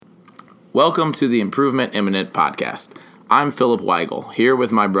Welcome to the Improvement Imminent podcast. I'm Philip Weigel, here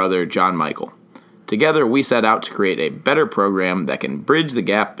with my brother John Michael. Together, we set out to create a better program that can bridge the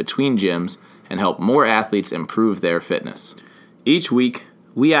gap between gyms and help more athletes improve their fitness. Each week,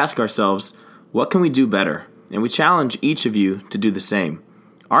 we ask ourselves, what can we do better? And we challenge each of you to do the same.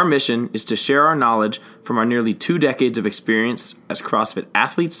 Our mission is to share our knowledge from our nearly 2 decades of experience as CrossFit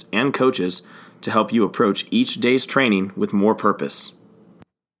athletes and coaches to help you approach each day's training with more purpose.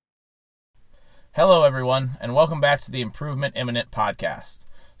 Hello, everyone, and welcome back to the Improvement Imminent podcast.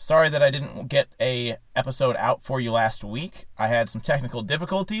 Sorry that I didn't get a episode out for you last week. I had some technical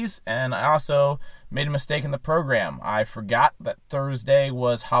difficulties, and I also made a mistake in the program. I forgot that Thursday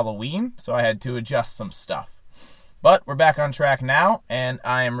was Halloween, so I had to adjust some stuff. But we're back on track now, and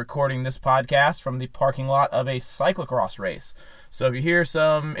I am recording this podcast from the parking lot of a cyclocross race. So if you hear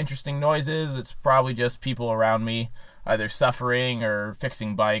some interesting noises, it's probably just people around me, either suffering or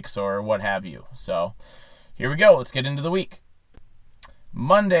fixing bikes or what have you. So here we go. Let's get into the week.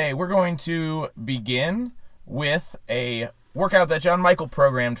 Monday, we're going to begin with a workout that John Michael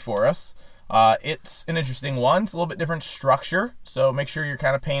programmed for us. It's an interesting one. It's a little bit different structure, so make sure you're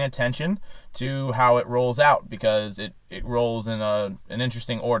kind of paying attention to how it rolls out because it rolls in an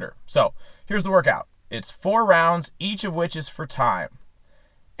interesting order. So here's the workout. It's 4 rounds, each of which is for time.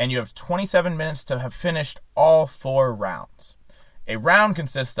 And you have 27 minutes to have finished all 4 rounds. A round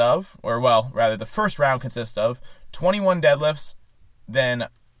consists of, the first round consists of 21 deadlifts, then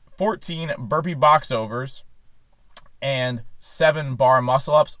 14 burpee box overs, and 7 bar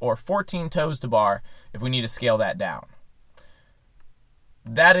muscle ups, or 14 toes to bar if we need to scale that down.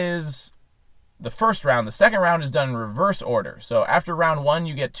 That is the first round. The second round is done in reverse order. So after round 1,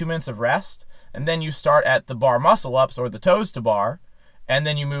 you get 2 minutes of rest, and then you start at the bar muscle ups, or the toes to bar, and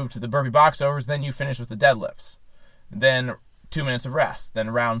then you move to the burpee box overs, then you finish with the deadlifts. Then 2 minutes of rest. Then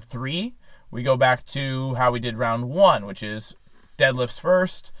round 3, we go back to how we did round 1, which is deadlifts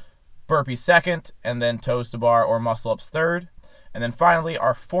first, burpee second, and then toes to bar or muscle ups third. And then finally,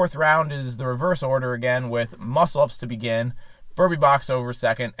 our 4th round is the reverse order again with muscle ups to begin, burpee box over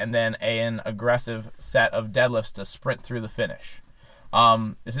second, and then an aggressive set of deadlifts to sprint through the finish.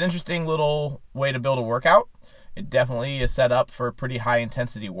 It's an interesting little way to build a workout. It definitely is set up for pretty high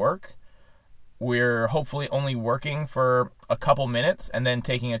intensity work. We're hopefully only working for a couple minutes and then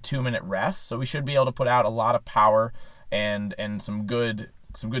taking a 2-minute rest. So we should be able to put out a lot of power and some good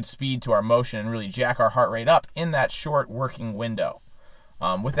speed to our motion and really jack our heart rate up in that short working window.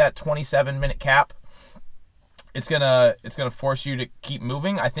 With that 27-minute cap, it's gonna force you to keep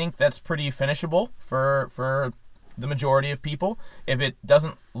moving. I think that's pretty finishable for the majority of people. If it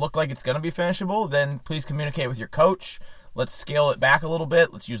doesn't look like it's going to be finishable, then please communicate with your coach. Let's scale it back a little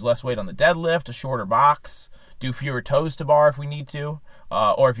bit. Let's use less weight on the deadlift, a shorter box, do fewer toes to bar if we need to.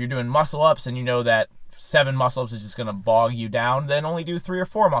 Or if you're doing muscle ups and you know that 7 muscle ups is just going to bog you down, then only do 3 or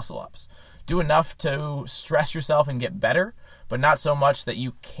 4 muscle ups. Do enough to stress yourself and get better, but not so much that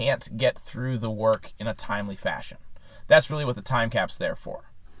you can't get through the work in a timely fashion. That's really what the time cap's there for.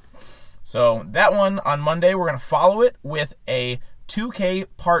 So that one on Monday, we're going to follow it with a 2K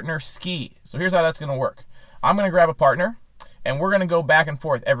partner ski. So here's how that's going to work. I'm going to grab a partner, and we're going to go back and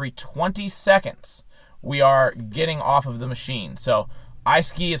forth every 20 seconds. We are getting off of the machine. So I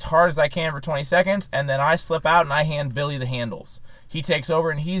ski as hard as I can for 20 seconds, and then I slip out and I hand Billy the handles. He takes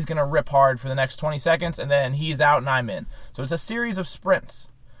over, and he's going to rip hard for the next 20 seconds, and then he's out and I'm in. So it's a series of sprints.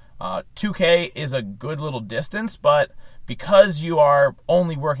 2K is a good little distance, but because you are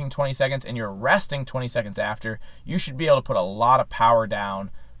only working 20 seconds and you're resting 20 seconds after, you should be able to put a lot of power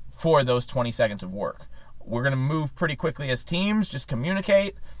down for those 20 seconds of work. We're going to move pretty quickly as teams. Just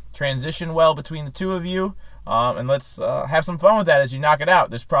communicate, transition well between the two of you, and let's have some fun with that as you knock it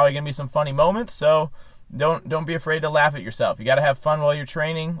out. There's probably going to be some funny moments, so don't be afraid to laugh at yourself. You got to have fun while you're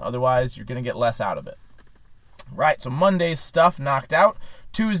training, otherwise you're going to get less out of it. Right, so Monday's stuff knocked out.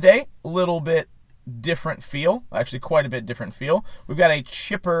 Tuesday, a little bit different feel, actually quite a bit different feel. We've got a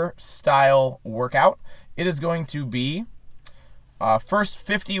chipper style workout. It is going to be first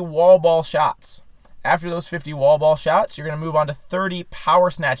 50 wall ball shots. After those 50 wall ball shots, you're going to move on to 30 power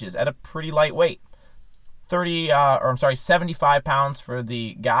snatches at a pretty light weight. 75 pounds for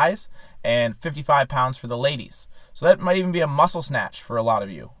the guys and 55 pounds for the ladies. So that might even be a muscle snatch for a lot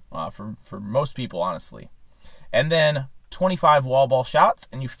of you, for most people, honestly. And then 25 wall ball shots,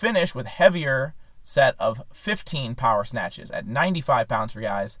 and you finish with heavier set of 15 power snatches at 95 pounds for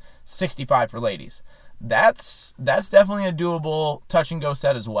guys, 65 for ladies. That's definitely a doable touch and go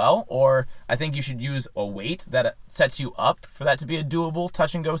set as well, or I think you should use a weight that sets you up for that to be a doable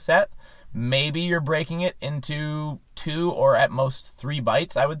touch and go set. Maybe you're breaking it into 2 or at most 3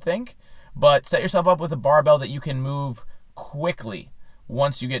 bites, I would think. but set yourself up with a barbell that you can move quickly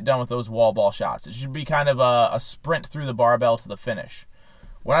once you get done with those wall ball shots. It should be kind of a sprint through the barbell to the finish.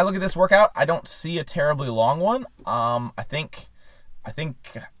 When I look at this workout, I don't see a terribly long one. I think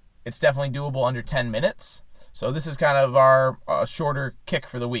it's definitely doable under 10 minutes. So this is kind of our shorter kick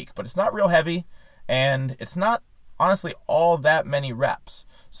for the week, but it's not real heavy, and it's not honestly all that many reps.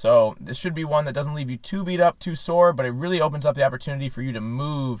 So this should be one that doesn't leave you too beat up, too sore, but it really opens up the opportunity for you to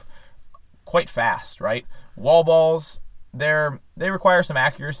move quite fast, right? Wall balls, they require some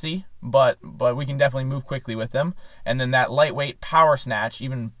accuracy, but we can definitely move quickly with them. And then that lightweight power snatch,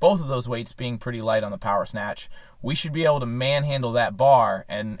 even both of those weights being pretty light on the power snatch, we should be able to manhandle that bar,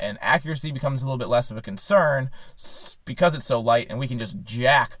 and accuracy becomes a little bit less of a concern because it's so light, and we can just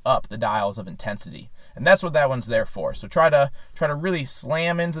jack up the dials of intensity. And that's what that one's there for. So try to really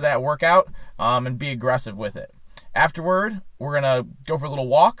slam into that workout and be aggressive with it. Afterward, we're going to go for a little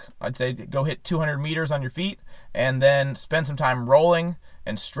walk. I'd say go hit 200 meters on your feet and then spend some time rolling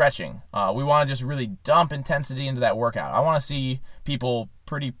and stretching. We want to just really dump intensity into that workout. I want to see people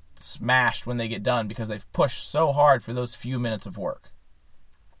pretty smashed when they get done because they've pushed so hard for those few minutes of work.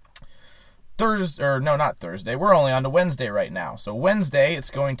 Not Thursday. We're only on to Wednesday right now. So Wednesday,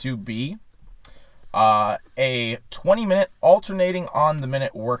 it's going to be a 20-minute alternating on the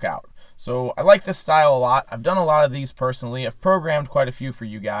minute workout. So I like this style a lot. I've done a lot of these personally. I've programmed quite a few for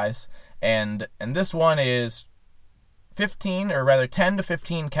you guys. And this one is 10 to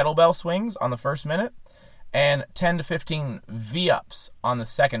 15 kettlebell swings on the first minute and 10 to 15 V-ups on the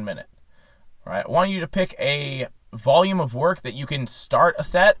second minute. All right, I want you to pick a volume of work that you can start a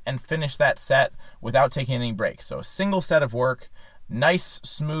set and finish that set without taking any breaks. So a single set of work, nice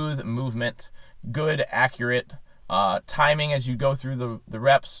smooth movement, good accurate timing as you go through the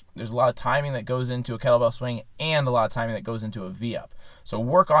reps. There's a lot of timing that goes into a kettlebell swing and a lot of timing that goes into a V-up. So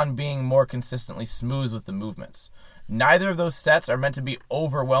work on being more consistently smooth with the movements. Neither of those sets are meant to be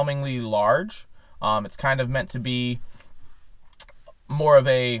overwhelmingly large. It's kind of meant to be more of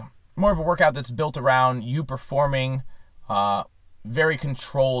a workout that's built around you performing very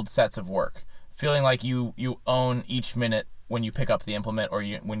controlled sets of work, feeling like you own each minute when you pick up the implement or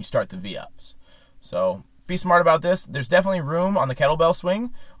when you start the V-ups. So be smart about this. There's definitely room on the kettlebell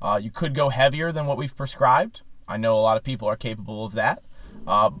swing. You could go heavier than what we've prescribed. I know a lot of people are capable of that,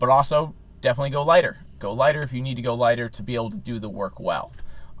 but also definitely go lighter. Go lighter if you need to go lighter to be able to do the work well.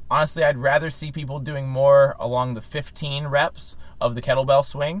 Honestly, I'd rather see people doing more along the 15 reps of the kettlebell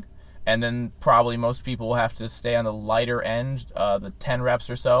swing, and then probably most people will have to stay on the lighter end, the 10 reps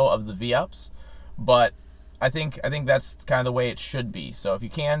or so of the V-ups. But I think that's kind of the way it should be. So if you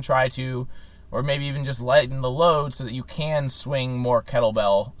can, try to, or maybe even just lighten the load so that you can swing more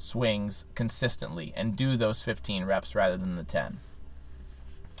kettlebell swings consistently and do those 15 reps rather than the 10.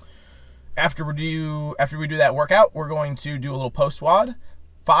 After we do that workout, we're going to do a little post-WOD.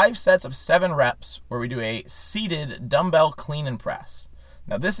 5 sets of 7 reps where we do a seated dumbbell clean and press.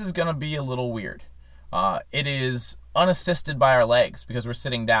 Now this is going to be a little weird. It is unassisted by our legs because we're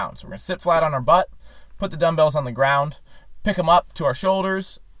sitting down. So we're going to sit flat on our butt, put the dumbbells on the ground, pick them up to our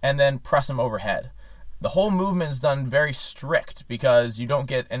shoulders, and then press them overhead. The whole movement is done very strict because you don't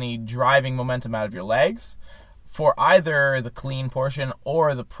get any driving momentum out of your legs for either the clean portion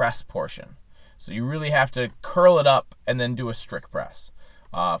or the press portion. So you really have to curl it up and then do a strict press.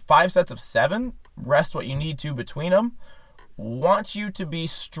 5 sets of 7, rest what you need to between them. Want you to be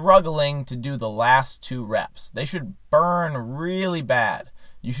struggling to do the last 2 reps. They should burn really bad.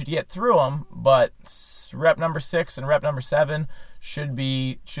 You should get through them, but rep number 6 and rep number 7 should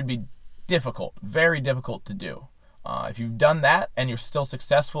be difficult, very difficult to do. If you've done that and you're still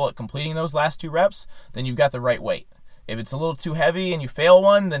successful at completing those last 2 reps, then you've got the right weight. If it's a little too heavy and you fail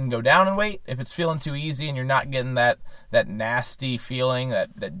one, then go down in weight. If it's feeling too easy and you're not getting that nasty feeling,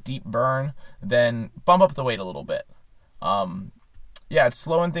 that deep burn, then bump up the weight a little bit. It's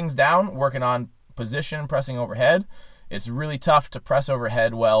slowing things down, working on position, pressing overhead. It's really tough to press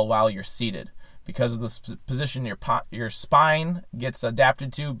overhead well while you're seated because of the position your spine gets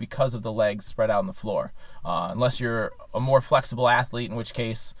adapted to because of the legs spread out on the floor. Unless you're a more flexible athlete, in which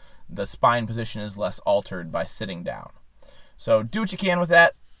case the spine position is less altered by sitting down. So do what you can with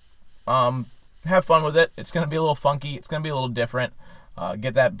that. Have fun with it. It's going to be a little funky. It's going to be a little different.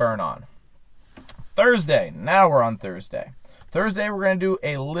 Get that burn on. Thursday. Now we're on Thursday. Thursday we're going to do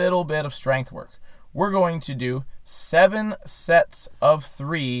a little bit of strength work. We're going to do 7 sets of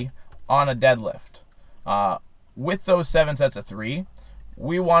 3 on a deadlift. With those 7 sets of 3,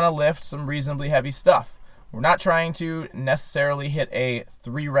 we want to lift some reasonably heavy stuff. We're not trying to necessarily hit a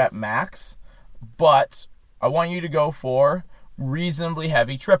 3-rep max, but I want you to go for reasonably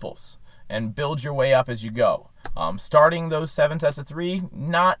heavy triples. and build your way up as you go. Starting those 7 sets of 3,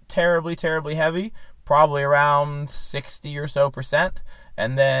 not terribly heavy, probably around 60 or so percent.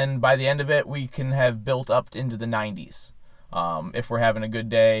 And then by the end of it, we can have built up into the 90s if we're having a good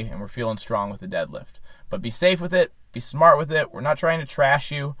day and we're feeling strong with the deadlift. But be safe with it. Be smart with it. We're not trying to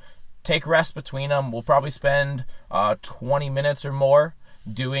trash you. Take rest between them. We'll probably spend 20 minutes or more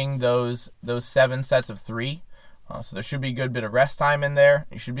doing those 7 sets of 3. So there should be a good bit of rest time in there.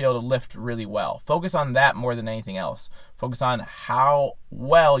 You should be able to lift really well. Focus on that more than anything else. Focus on how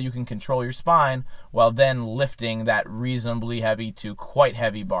well you can control your spine while then lifting that reasonably heavy to quite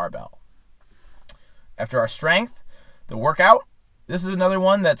heavy barbell. After our strength, the workout, this is another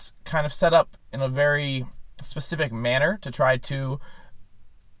one that's kind of set up in a very specific manner to try to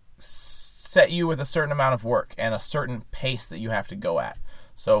set you with a certain amount of work and a certain pace that you have to go at.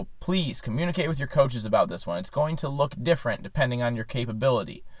 So please communicate with your coaches about this one. It's going to look different depending on your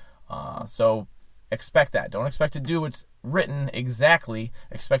capability. So expect that. Don't expect to do what's written exactly.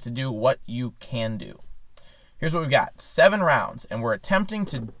 Expect to do what you can do. Here's what we've got. 7 rounds, and we're attempting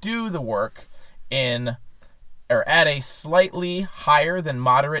to do the work at a slightly higher than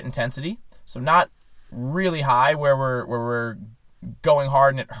moderate intensity. So not really high where we're going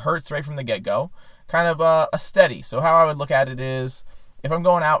hard and it hurts right from the get-go. Kind of a steady. So how I would look at it is, if I'm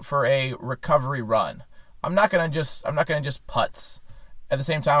going out for a recovery run, I'm not gonna just putz. At the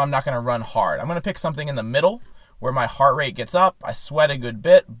same time, I'm not gonna run hard. I'm gonna pick something in the middle where my heart rate gets up, I sweat a good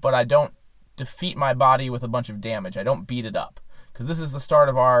bit, but I don't defeat my body with a bunch of damage. I don't beat it up, because this is the start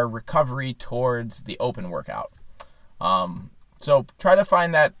of our recovery towards the open workout. So try to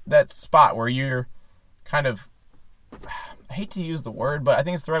find that spot where you're kind of, I hate to use the word, but I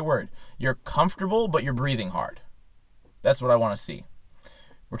think it's the right word. You're comfortable, but you're breathing hard. That's what I want to see.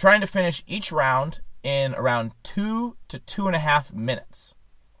 We're trying to finish each round in around 2 to 2.5 minutes.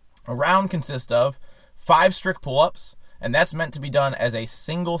 A round consists of 5 strict pull-ups, and that's meant to be done as a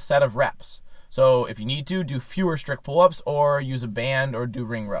single set of reps. So if you need to, do fewer strict pull-ups or use a band or do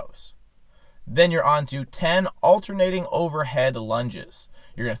ring rows. Then you're on to 10 alternating overhead lunges.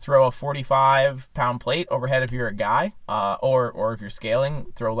 You're going to throw a 45-pound plate overhead if you're a guy, or if you're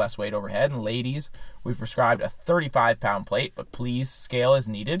scaling, throw less weight overhead. And ladies, we've prescribed a 35-pound plate, but please scale as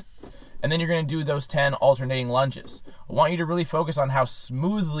needed. And then you're going to do those 10 alternating lunges. I want you to really focus on how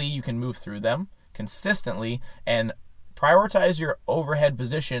smoothly you can move through them consistently, and prioritize your overhead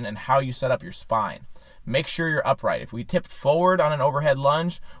position and how you set up your spine. Make sure you're upright. If we tip forward on an overhead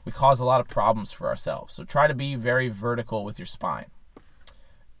lunge, we cause a lot of problems for ourselves. So try to be very vertical with your spine.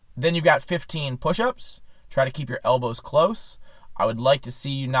 Then you've got 15 push-ups. Try to keep your elbows close. I would like to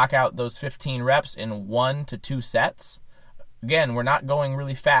see you knock out those 15 reps in 1 to 2 sets. Again, we're not going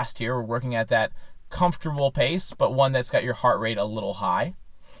really fast here. We're working at that comfortable pace, but one that's got your heart rate a little high.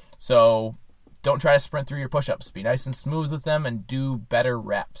 So don't try to sprint through your push-ups. Be nice and smooth with them and do better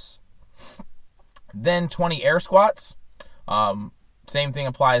reps. Then 20 air squats. Same thing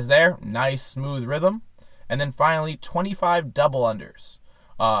applies there. Nice, smooth rhythm. And then finally, 25 double unders.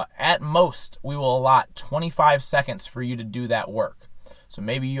 At most, we will allot 25 seconds for you to do that work. So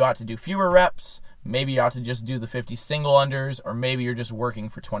maybe you ought to do fewer reps. Maybe you ought to just do the 50 single unders, or maybe you're just working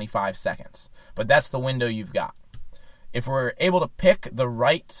for 25 seconds. But that's the window you've got. If we're able to pick the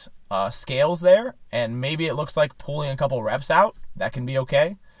right scales there, and maybe it looks like pulling a couple reps out, that can be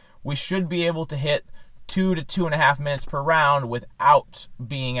okay. We should be able to hit 2 to 2.5 minutes per round without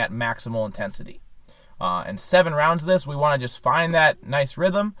being at maximal intensity. And 7 rounds of this, we want to just find that nice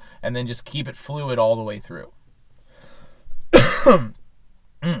rhythm and then just keep it fluid all the way through.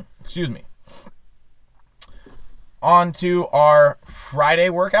 Excuse me. On to our Friday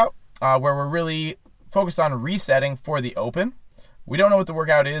workout, where we're really focused on resetting for the open. We don't know what the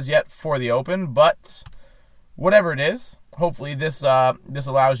workout is yet for the open, but whatever it is, hopefully this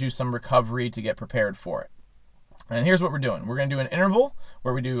allows you some recovery to get prepared for it. And here's what we're doing. We're going to do an interval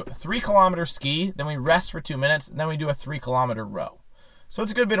where we do a 3-kilometer ski, then we rest for 2 minutes, and then we do a 3-kilometer row. So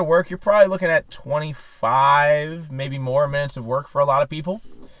it's a good bit of work. You're probably looking at 25, maybe more minutes of work for a lot of people,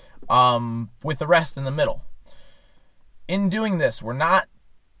 with the rest in the middle. In doing this,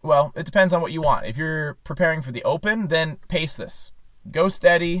 it depends on what you want. If you're preparing for the open, then pace this. Go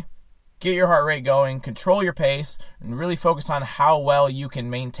steady, get your heart rate going, control your pace, and really focus on how well you can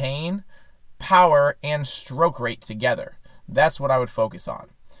maintain power and stroke rate together. That's what I would focus on.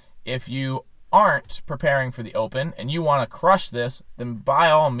 If you aren't preparing for the open and you want to crush this, then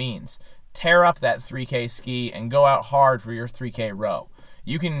by all means, tear up that 3K ski and go out hard for your 3K row.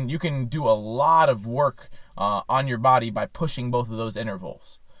 You can do a lot of work on your body by pushing both of those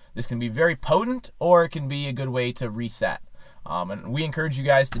intervals. This can be very potent, or it can be a good way to reset. And we encourage you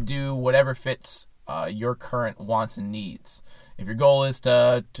guys to do whatever fits your current wants and needs. If your goal is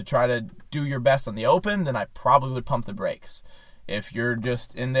to try to do your best on the open, then I probably would pump the brakes. If you're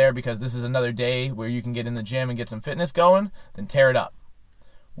just in there because this is another day where you can get in the gym and get some fitness going, then tear it up.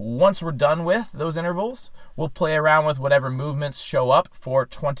 Once we're done with those intervals, we'll play around with whatever movements show up for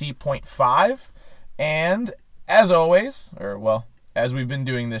 20.5. And as always, as we've been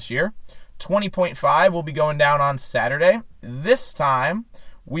doing this year, 20.5 will be going down on Saturday. This time,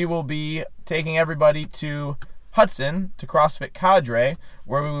 we will be taking everybody to Hudson to CrossFit CADRE,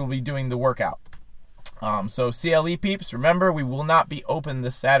 where we will be doing the workout. So CLE peeps, remember, we will not be open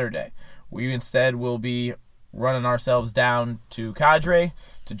this Saturday. We instead will be running ourselves down to CADRE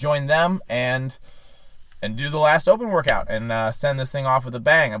to join them and do the last open workout and send this thing off with a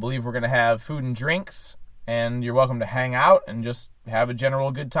bang. I believe we're going to have food and drinks, and you're welcome to hang out and just have a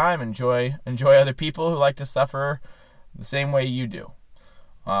general good time. Enjoy other people who like to suffer the same way you do.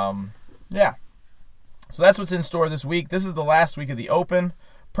 Yeah. So that's what's in store this week. This is the last week of the Open.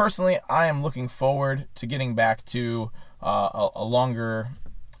 Personally, I am looking forward to getting back to a longer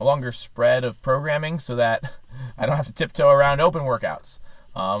spread of programming so that I don't have to tiptoe around open workouts.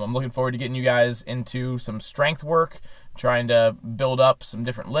 I'm looking forward to getting you guys into some strength work, trying to build up some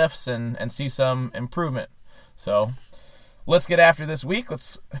different lifts and see some improvement. So let's get after this week.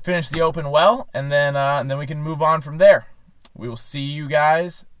 Let's finish the Open well, and then we can move on from there. We will see you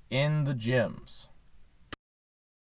guys in the gyms.